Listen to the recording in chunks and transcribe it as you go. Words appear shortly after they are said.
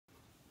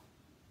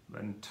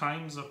When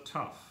times are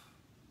tough,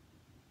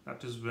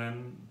 that is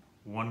when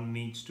one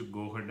needs to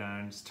go ahead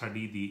and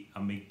study the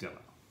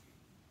amygdala.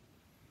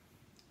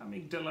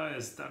 Amygdala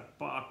is that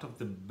part of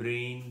the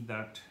brain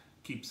that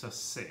keeps us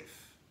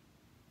safe.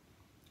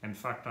 In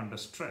fact, under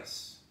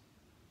stress,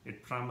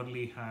 it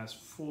primarily has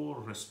four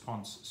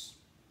responses: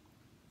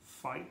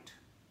 fight,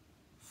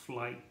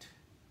 flight,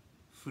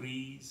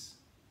 freeze,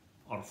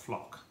 or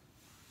flock.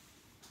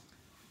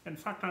 In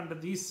fact, under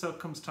these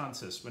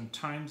circumstances, when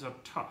times are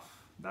tough,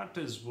 that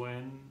is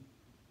when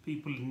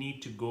people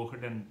need to go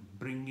ahead and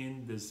bring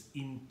in this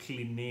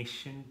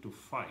inclination to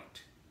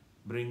fight,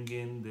 bring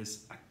in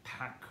this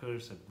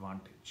attacker's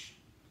advantage.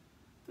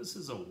 This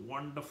is a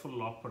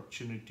wonderful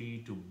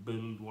opportunity to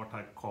build what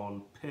I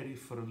call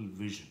peripheral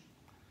vision,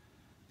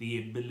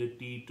 the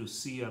ability to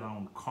see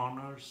around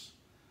corners,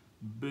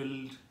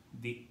 build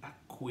the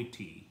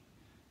acuity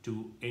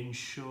to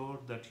ensure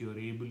that you're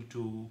able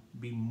to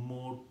be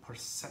more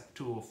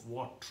perceptive of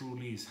what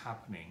truly is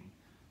happening,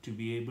 to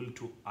be able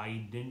to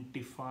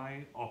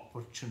identify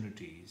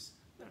opportunities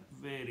that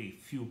very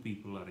few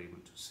people are able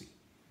to see.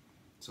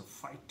 So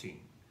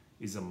fighting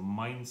is a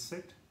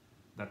mindset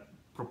that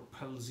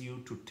propels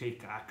you to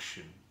take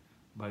action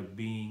by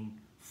being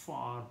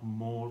far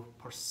more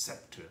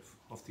perceptive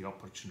of the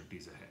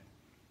opportunities ahead.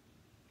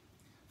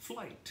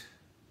 Flight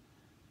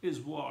is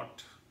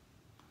what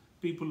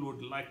people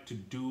would like to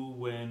do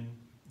when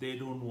they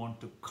don't want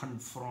to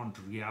confront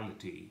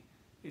reality.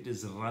 It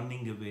is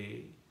running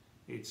away.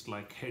 It's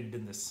like head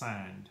in the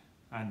sand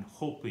and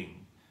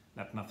hoping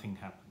that nothing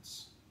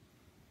happens.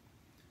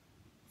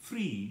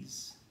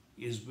 Freeze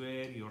is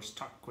where you're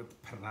stuck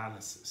with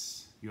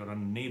paralysis. You're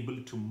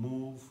unable to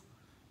move.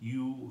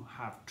 You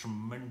have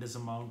tremendous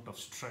amount of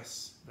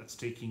stress that's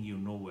taking you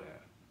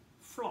nowhere.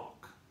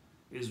 Flock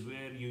is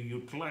where you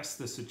utilize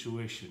the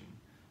situation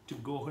to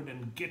go ahead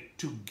and get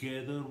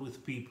together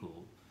with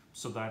people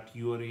so that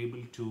you are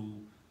able to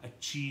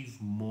achieve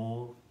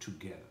more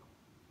together.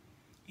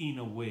 In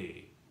a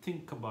way,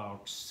 think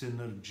about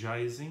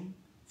synergizing,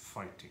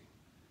 fighting.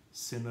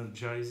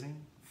 Synergizing,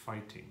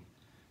 fighting.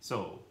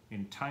 So,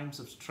 in times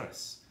of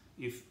stress,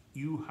 if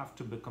you have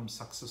to become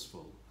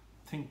successful,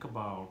 think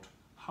about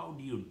how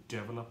do you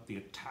develop the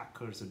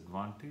attacker's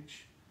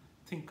advantage.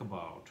 Think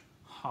about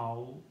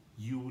how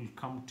you will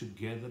come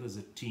together as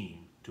a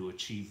team to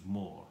achieve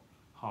more.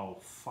 How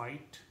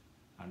fight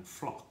and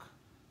flock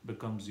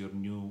becomes your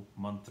new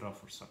mantra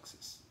for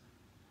success.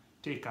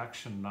 Take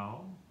action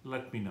now.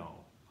 Let me know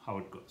how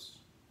it goes.